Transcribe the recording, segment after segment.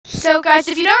So guys,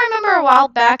 if you don't remember a while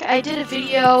back, I did a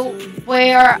video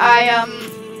where I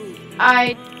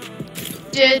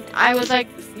did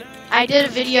a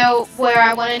video where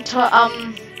I went into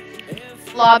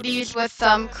lobbies with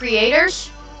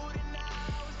creators,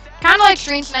 kind of like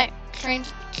stream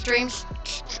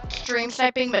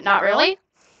sniping, but not really.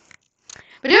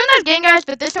 We're doing that again, guys,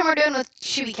 but this time we're doing with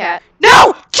Chewy Cat.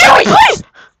 No, Chewy, please.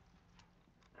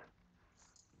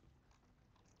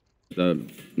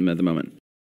 At the moment.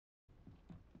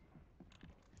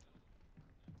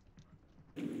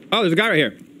 Oh, there's a guy right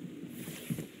here.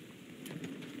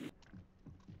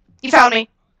 You found me.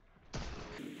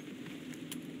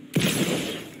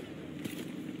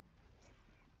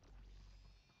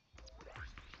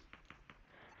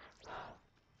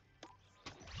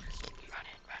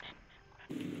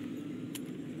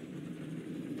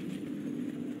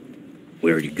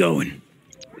 Where are you going?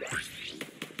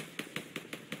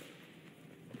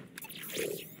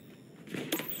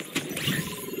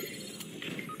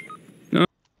 No.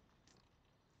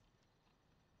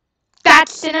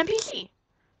 That's an NPC.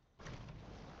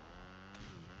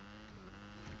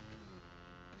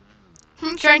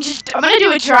 I'm gonna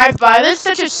do a drive-by. That's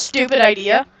such a stupid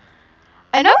idea.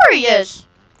 I know where he is.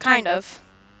 Kind of.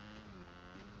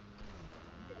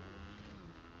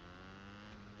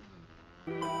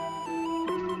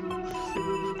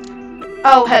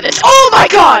 Oh heavens! Oh my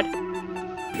god!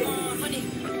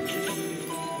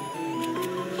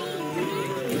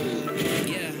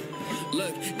 Yeah,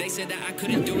 look, they said that I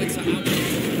couldn't do it, so I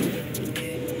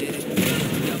did it.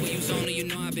 W's only, you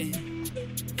know I've been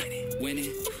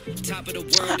winning. Top of the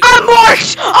world. I'm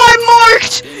marked! I'm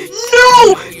marked!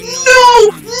 No! No!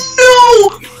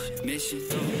 No! Mission.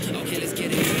 Okay, let's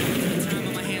get it. Time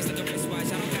on my hands like a wristwatch. I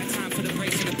don't got time for the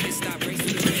race or the pit stop. Race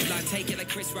to the red light, take it like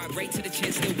Chris Rock. Right to the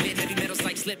chin, still win. Heavy metals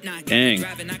like Slipknot. Dang.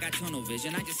 Driving, I got tunnel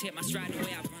vision. I just hit my stride the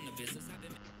way I run the business.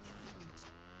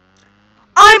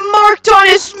 I'm marked on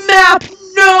his map!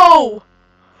 No!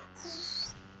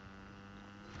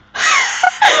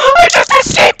 I just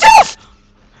escaped death!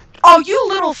 Oh, you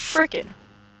little frickin'.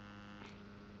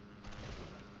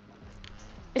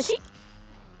 Is he?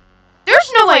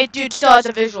 There's no way dude still has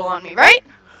a visual on me, right?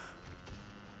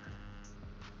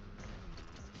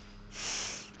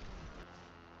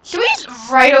 So he's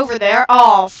right over there.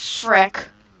 Oh, frick.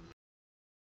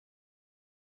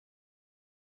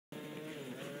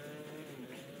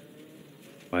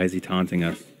 Why is he taunting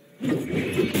us?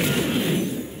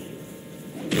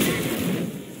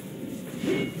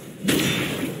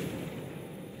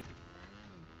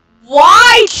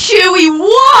 Why, Chewy?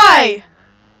 Why?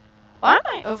 Why am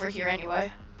I over here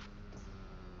anyway?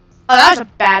 Oh, that was a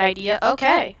bad idea.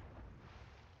 Okay.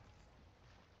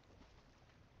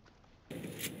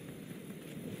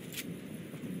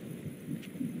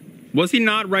 Was he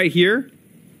not right here?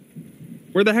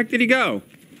 Where the heck did he go?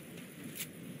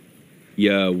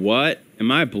 Yeah, what?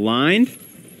 Am I blind?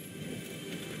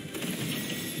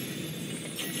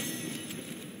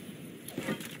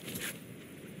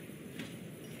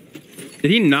 Did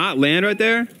he not land right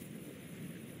there?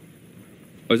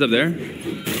 Oh, he's up there?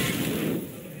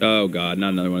 Oh god,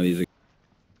 not another one of these.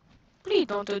 Please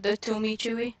don't do this to me,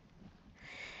 Chewy.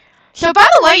 So, by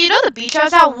the way, you know the beach I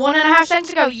was at 1.5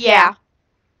 seconds ago? Yeah.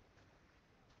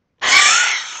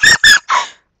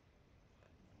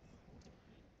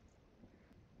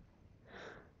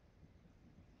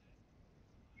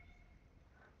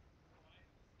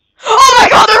 Oh my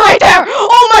god, they're right there!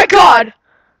 Oh my god!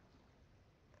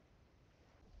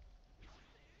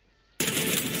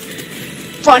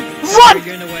 Run! Run!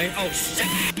 You're in the way. Oh, shit.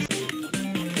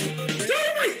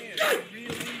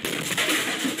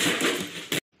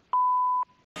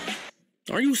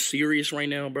 Are you serious right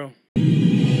now, bro?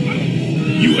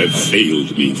 You have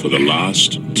failed me for the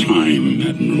last time,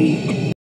 Admiral.